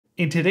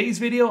In today's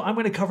video, I'm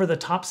going to cover the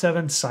top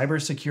 7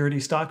 cybersecurity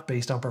stock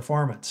based on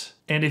performance.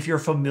 And if you're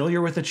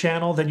familiar with the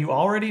channel, then you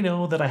already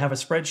know that I have a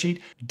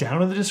spreadsheet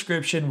down in the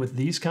description with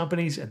these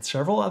companies and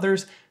several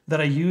others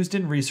that I used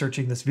in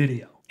researching this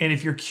video. And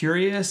if you're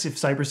curious if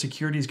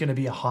cybersecurity is going to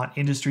be a hot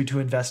industry to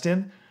invest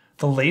in,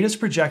 the latest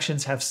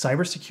projections have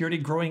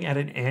cybersecurity growing at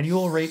an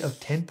annual rate of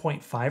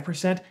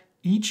 10.5%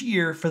 each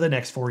year for the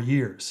next 4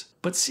 years.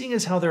 But seeing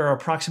as how there are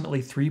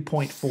approximately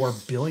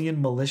 3.4 billion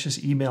malicious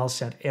emails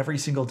sent every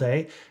single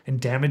day,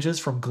 and damages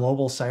from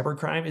global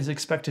cybercrime is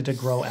expected to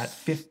grow at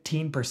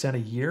 15% a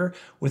year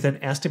with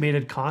an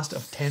estimated cost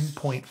of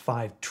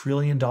 $10.5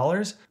 trillion,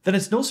 then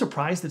it's no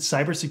surprise that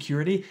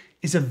cybersecurity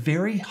is a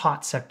very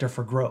hot sector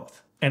for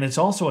growth. And it's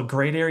also a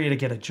great area to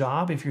get a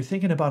job if you're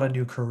thinking about a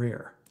new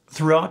career.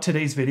 Throughout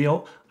today's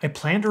video, I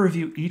plan to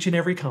review each and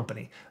every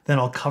company, then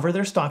I'll cover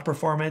their stock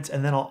performance,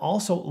 and then I'll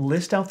also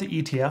list out the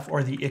ETF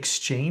or the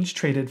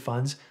exchange-traded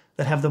funds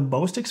that have the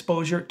most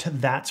exposure to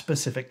that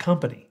specific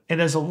company.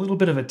 And as a little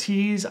bit of a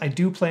tease, I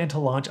do plan to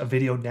launch a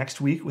video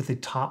next week with the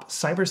top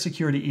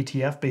cybersecurity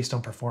ETF based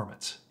on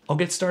performance. I'll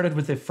get started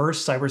with the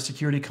first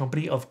cybersecurity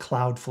company of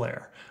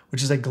Cloudflare,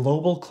 which is a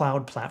global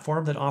cloud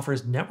platform that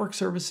offers network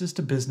services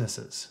to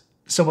businesses.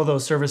 Some of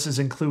those services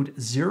include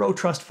Zero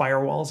Trust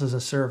Firewalls as a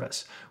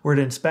service, where it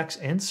inspects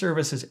and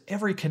services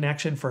every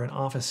connection for an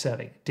office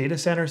setting, data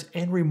centers,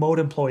 and remote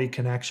employee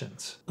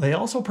connections. They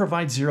also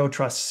provide Zero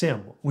Trust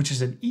SIM, which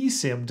is an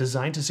eSIM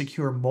designed to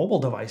secure mobile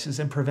devices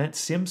and prevent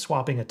SIM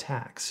swapping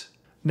attacks.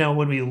 Now,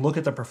 when we look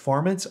at the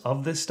performance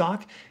of this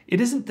stock, it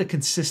isn't the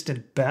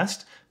consistent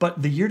best,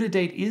 but the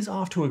year-to-date is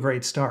off to a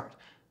great start.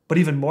 But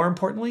even more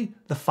importantly,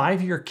 the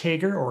 5-year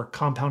CAGR, or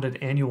compounded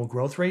annual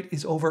growth rate,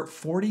 is over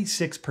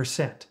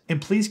 46%.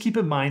 And please keep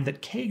in mind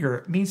that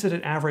CAGR means that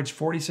it averaged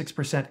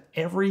 46%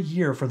 every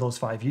year for those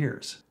 5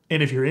 years.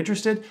 And if you're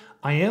interested,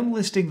 I am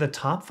listing the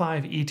top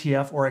 5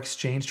 ETF or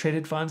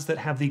exchange-traded funds that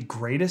have the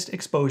greatest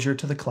exposure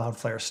to the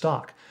Cloudflare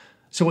stock.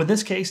 So in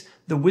this case,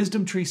 the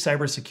WisdomTree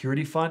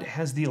Cybersecurity Fund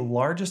has the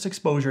largest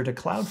exposure to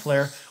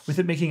Cloudflare, with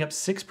it making up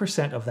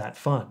 6% of that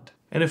fund.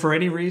 And if for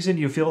any reason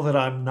you feel that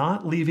I'm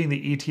not leaving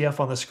the ETF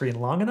on the screen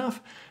long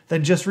enough,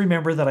 then just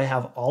remember that I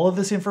have all of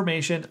this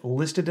information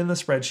listed in the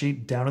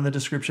spreadsheet down in the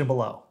description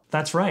below.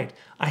 That's right,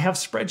 I have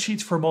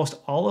spreadsheets for most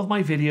all of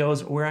my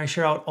videos where I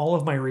share out all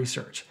of my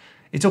research.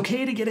 It's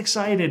okay to get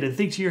excited and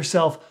think to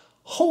yourself,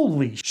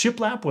 holy,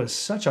 shiplap was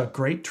such a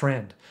great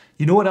trend.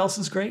 You know what else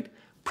is great?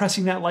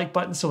 Pressing that like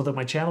button so that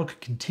my channel could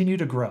continue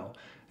to grow.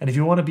 And if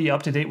you want to be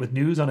up to date with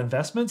news on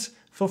investments,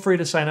 feel free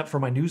to sign up for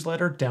my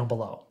newsletter down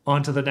below.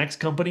 On to the next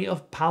company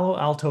of Palo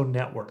Alto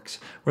Networks,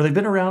 where they've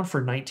been around for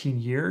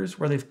 19 years,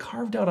 where they've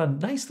carved out a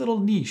nice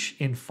little niche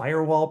in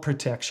firewall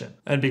protection.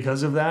 And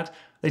because of that,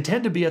 they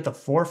tend to be at the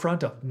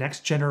forefront of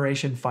next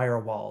generation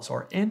firewalls,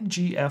 or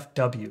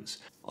NGFWs.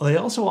 They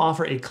also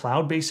offer a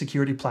cloud-based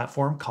security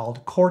platform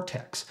called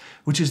Cortex,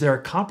 which is their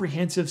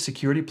comprehensive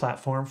security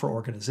platform for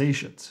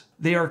organizations.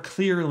 They are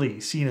clearly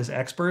seen as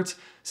experts,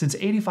 since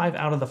 85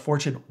 out of the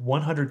Fortune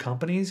 100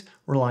 companies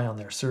rely on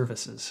their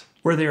services,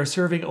 where they are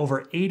serving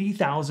over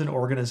 80,000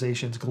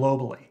 organizations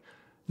globally.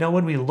 Now,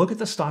 when we look at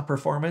the stock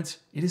performance,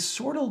 it is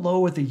sort of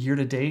low at the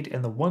year-to-date,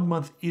 and the 1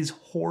 month is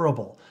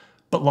horrible.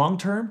 But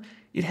long-term,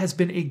 it has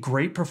been a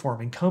great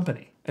performing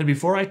company. And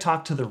before I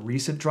talk to the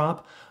recent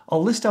drop,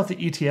 I'll list out the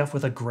ETF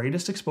with the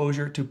greatest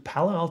exposure to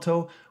Palo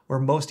Alto, where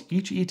most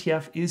each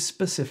ETF is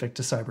specific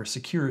to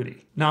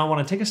cybersecurity. Now I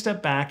want to take a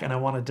step back and I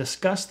want to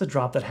discuss the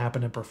drop that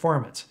happened in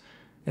performance.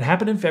 It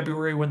happened in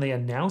February when they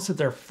announced that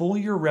their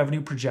full-year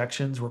revenue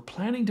projections were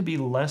planning to be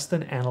less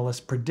than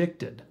analysts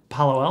predicted.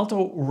 Palo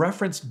Alto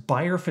referenced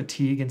buyer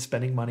fatigue in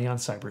spending money on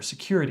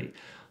cybersecurity,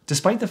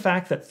 despite the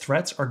fact that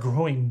threats are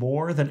growing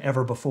more than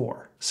ever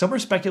before. Some are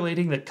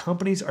speculating that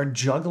companies are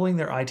juggling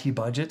their IT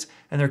budgets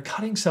and they're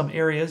cutting some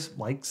areas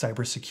like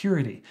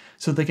cybersecurity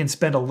so they can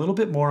spend a little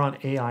bit more on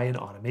AI and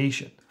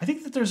automation. I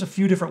think that there's a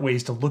few different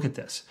ways to look at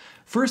this.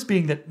 First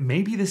being that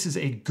maybe this is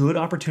a good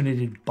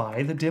opportunity to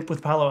buy the dip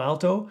with Palo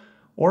Alto,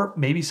 or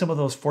maybe some of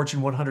those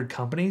Fortune 100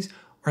 companies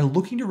are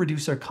looking to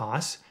reduce their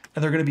costs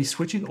and they're going to be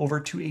switching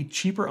over to a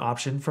cheaper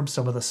option from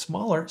some of the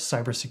smaller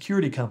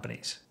cybersecurity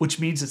companies,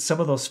 which means that some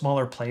of those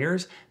smaller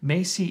players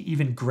may see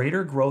even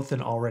greater growth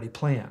than already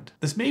planned.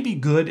 This may be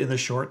good in the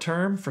short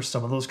term for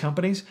some of those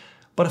companies,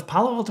 but if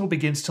Palo Alto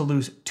begins to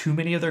lose too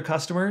many of their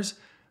customers,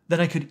 then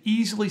I could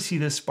easily see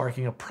this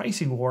sparking a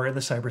pricing war in the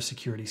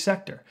cybersecurity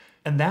sector,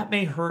 and that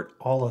may hurt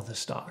all of the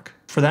stock.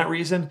 For that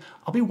reason,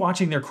 I'll be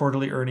watching their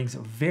quarterly earnings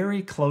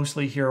very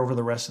closely here over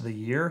the rest of the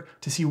year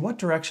to see what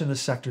direction the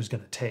sector is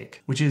going to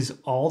take, which is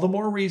all the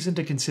more reason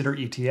to consider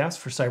ETFs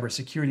for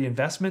cybersecurity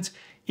investments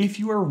if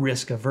you are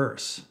risk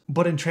averse.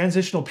 But in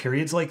transitional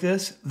periods like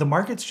this, the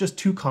market's just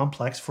too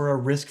complex for a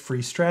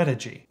risk-free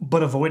strategy.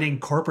 But avoiding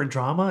corporate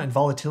drama and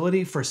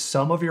volatility for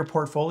some of your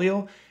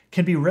portfolio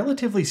can be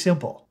relatively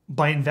simple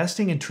by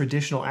investing in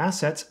traditional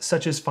assets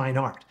such as fine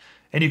art.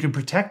 And you can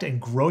protect and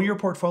grow your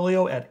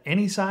portfolio at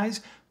any size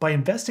by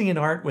investing in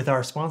art with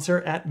our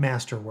sponsor at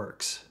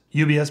Masterworks.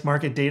 UBS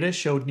market data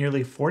showed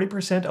nearly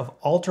 40% of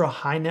ultra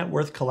high net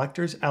worth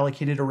collectors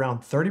allocated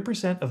around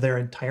 30% of their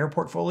entire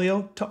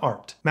portfolio to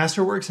art.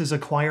 Masterworks has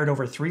acquired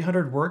over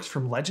 300 works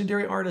from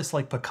legendary artists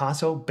like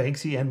Picasso,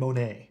 Banksy, and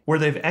Monet, where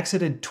they've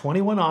exited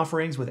 21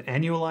 offerings with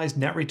annualized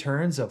net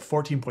returns of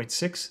 14.6,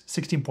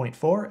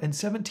 16.4, and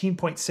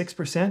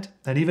 17.6%,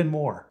 and even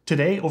more.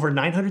 Today, over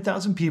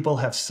 900,000 people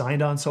have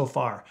signed on so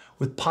far,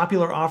 with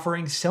popular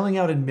offerings selling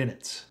out in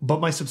minutes. But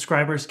my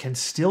subscribers can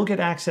still get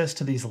access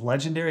to these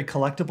legendary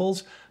collectibles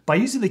by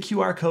using the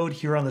QR code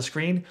here on the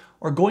screen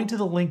or going to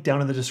the link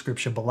down in the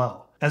description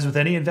below. As with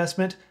any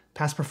investment,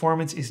 past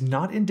performance is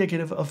not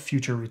indicative of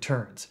future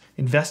returns.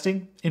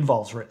 Investing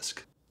involves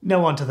risk.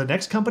 Now on to the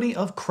next company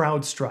of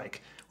CrowdStrike,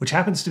 which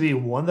happens to be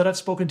one that I've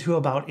spoken to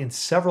about in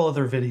several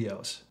other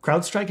videos.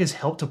 CrowdStrike has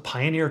helped to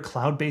pioneer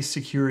cloud-based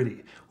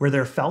security, where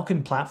their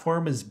Falcon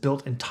platform is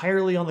built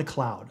entirely on the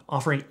cloud,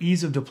 offering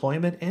ease of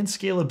deployment and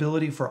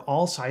scalability for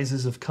all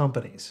sizes of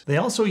companies. They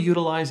also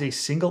utilize a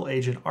single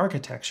agent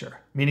architecture,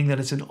 meaning that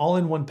it's an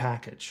all-in-one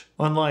package,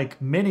 unlike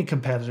many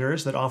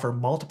competitors that offer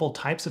multiple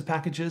types of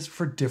packages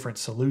for different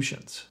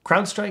solutions.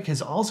 CrowdStrike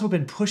has also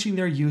been pushing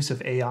their use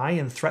of AI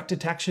in threat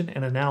detection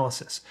and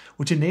analysis,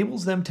 which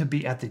enables them to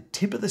be at the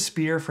tip of the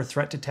spear for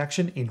threat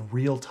detection in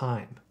real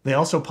time. They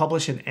also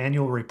publish an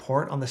annual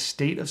report on the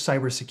state of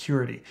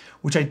cybersecurity,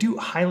 which I do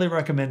highly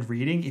recommend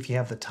reading if you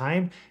have the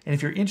time and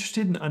if you're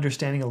interested in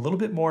understanding a little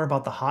bit more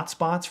about the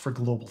hotspots for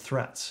global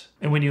threats.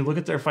 And when you look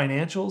at their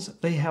financials,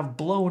 they have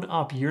blown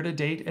up year to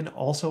date and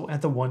also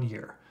at the 1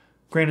 year.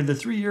 Granted, the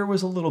 3 year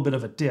was a little bit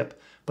of a dip,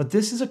 but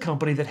this is a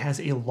company that has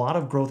a lot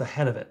of growth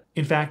ahead of it.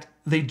 In fact,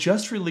 they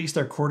just released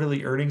their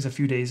quarterly earnings a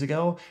few days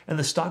ago, and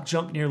the stock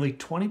jumped nearly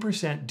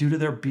 20% due to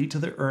their beat to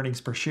their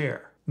earnings per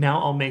share.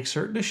 Now I'll make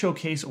certain to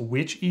showcase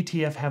which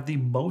ETF have the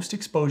most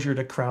exposure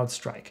to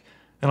CrowdStrike,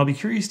 and I'll be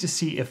curious to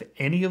see if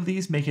any of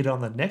these make it on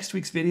the next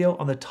week's video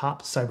on the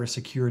top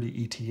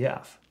cybersecurity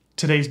ETF.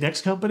 Today's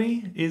next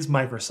company is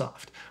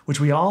Microsoft, which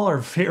we all are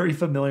very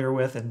familiar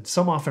with, and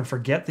some often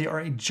forget they are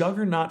a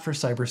juggernaut for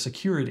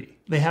cybersecurity.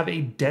 They have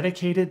a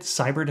dedicated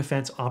cyber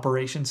defense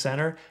operations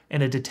center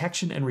and a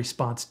detection and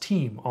response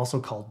team, also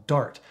called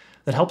DART,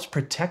 that helps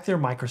protect their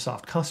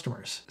Microsoft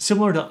customers.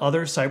 Similar to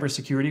other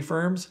cybersecurity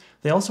firms,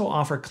 they also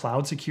offer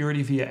cloud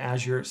security via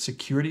Azure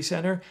Security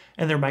Center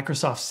and their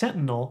Microsoft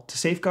Sentinel to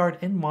safeguard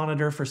and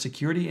monitor for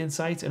security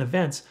insights and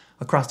events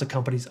across the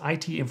company's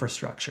IT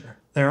infrastructure.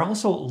 They are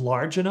also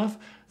large enough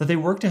that they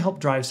work to help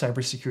drive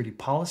cybersecurity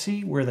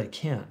policy where they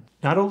can.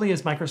 Not only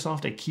is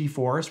Microsoft a key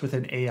force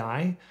within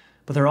AI,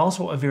 but they're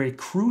also a very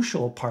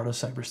crucial part of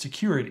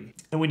cybersecurity.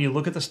 And when you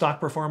look at the stock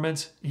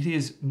performance, it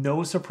is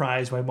no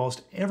surprise why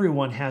most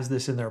everyone has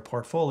this in their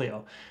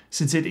portfolio,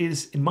 since it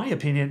is, in my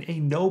opinion, a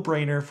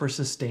no-brainer for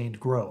sustained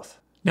growth.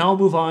 Now I'll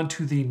move on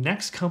to the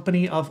next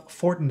company of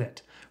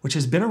Fortinet, which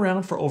has been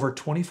around for over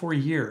 24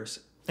 years.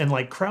 And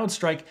like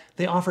CrowdStrike,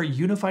 they offer a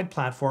unified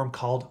platform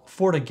called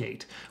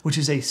FortiGate, which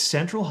is a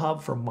central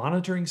hub for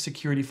monitoring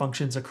security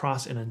functions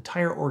across an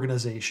entire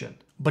organization.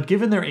 But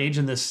given their age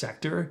in this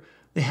sector,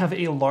 they have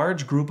a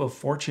large group of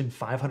Fortune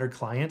 500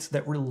 clients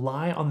that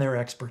rely on their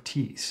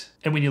expertise.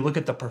 And when you look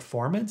at the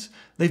performance,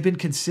 they've been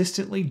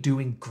consistently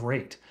doing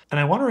great. And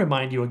I want to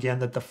remind you again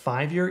that the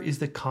 5 year is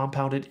the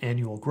compounded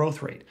annual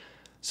growth rate.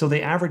 So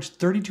they averaged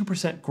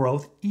 32%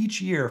 growth each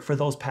year for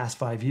those past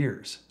 5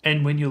 years.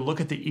 And when you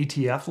look at the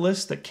ETF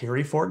lists that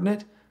carry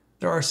Fortinet,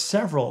 there are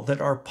several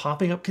that are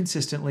popping up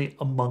consistently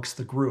amongst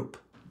the group.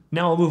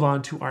 Now I'll move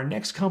on to our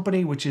next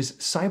company, which is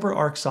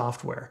CyberArk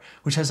Software,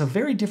 which has a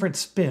very different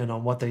spin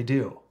on what they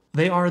do.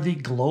 They are the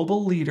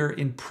global leader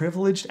in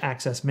privileged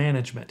access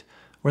management,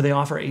 where they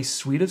offer a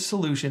suite of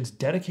solutions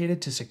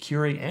dedicated to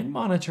securing and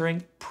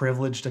monitoring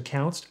privileged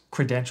accounts,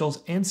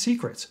 credentials, and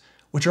secrets,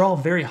 which are all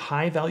very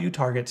high-value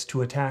targets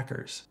to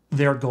attackers.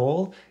 Their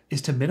goal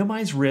is to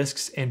minimize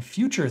risks and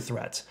future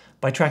threats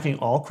by tracking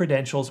all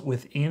credentials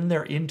within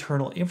their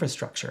internal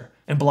infrastructure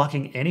and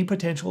blocking any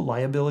potential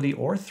liability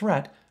or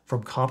threat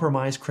from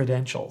compromised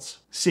credentials.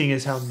 Seeing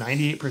as how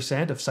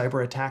 98% of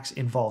cyber attacks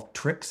involve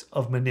tricks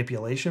of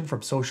manipulation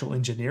from social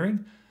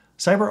engineering,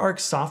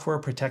 CyberArk's software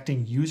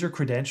protecting user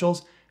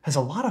credentials has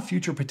a lot of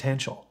future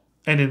potential.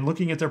 And in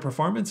looking at their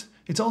performance,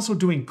 it's also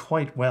doing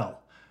quite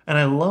well. And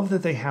I love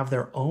that they have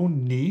their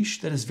own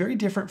niche that is very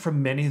different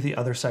from many of the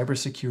other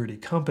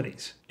cybersecurity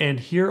companies.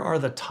 And here are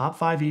the top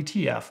 5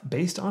 ETF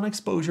based on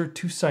exposure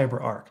to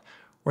CyberArk,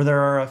 where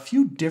there are a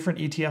few different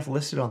ETF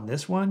listed on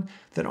this one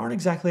that aren't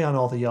exactly on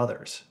all the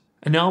others.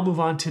 And now I'll move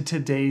on to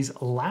today's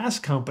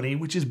last company,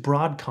 which is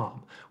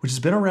Broadcom, which has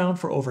been around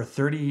for over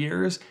 30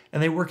 years,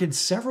 and they work in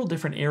several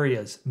different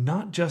areas,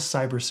 not just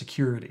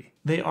cybersecurity.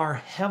 They are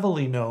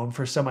heavily known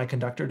for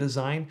semiconductor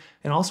design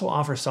and also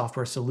offer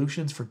software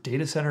solutions for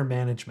data center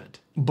management.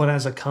 But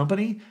as a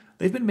company,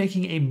 they've been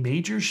making a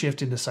major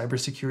shift into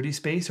cybersecurity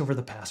space over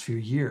the past few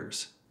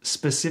years.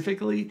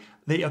 Specifically,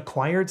 they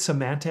acquired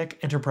Symantec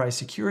Enterprise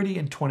Security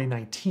in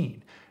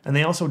 2019, and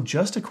they also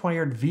just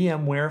acquired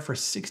VMware for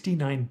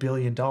 $69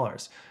 billion,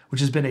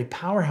 which has been a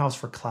powerhouse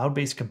for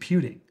cloud-based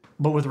computing.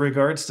 But with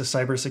regards to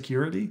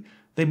cybersecurity,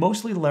 They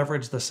mostly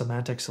leverage the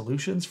semantic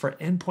solutions for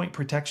endpoint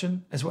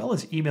protection, as well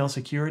as email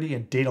security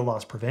and data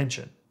loss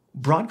prevention.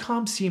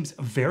 Broadcom seems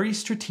very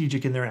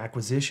strategic in their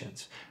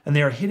acquisitions, and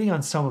they are hitting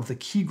on some of the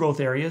key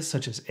growth areas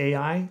such as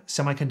AI,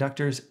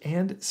 semiconductors,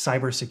 and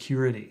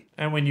cybersecurity.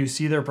 And when you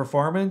see their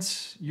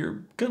performance,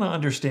 you're gonna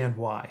understand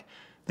why.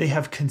 They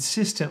have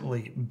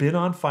consistently been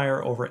on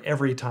fire over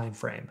every time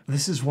frame.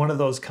 This is one of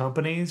those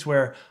companies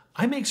where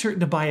I make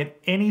certain to buy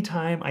it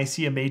anytime I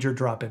see a major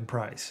drop in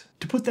price.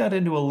 To put that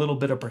into a little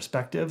bit of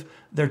perspective,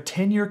 their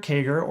 10-year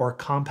CAGR, or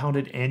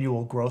compounded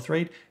annual growth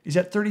rate, is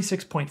at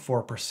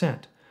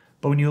 36.4%.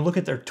 But when you look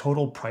at their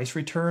total price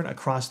return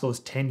across those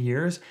 10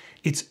 years,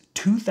 it's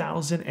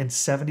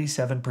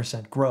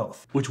 2,077%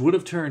 growth, which would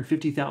have turned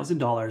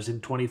 $50,000 in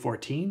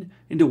 2014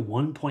 into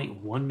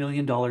 $1.1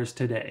 million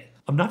today.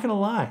 I'm not gonna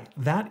lie,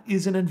 that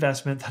is an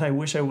investment that I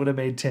wish I would have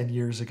made 10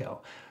 years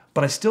ago.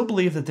 But I still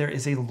believe that there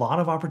is a lot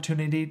of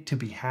opportunity to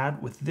be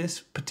had with this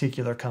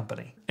particular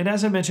company. And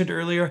as I mentioned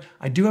earlier,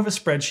 I do have a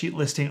spreadsheet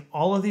listing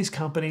all of these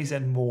companies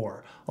and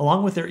more,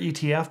 along with their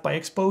ETF by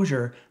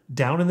exposure,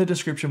 down in the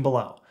description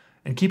below.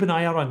 And keep an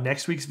eye out on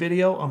next week's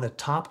video on the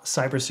top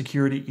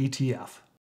cybersecurity ETF.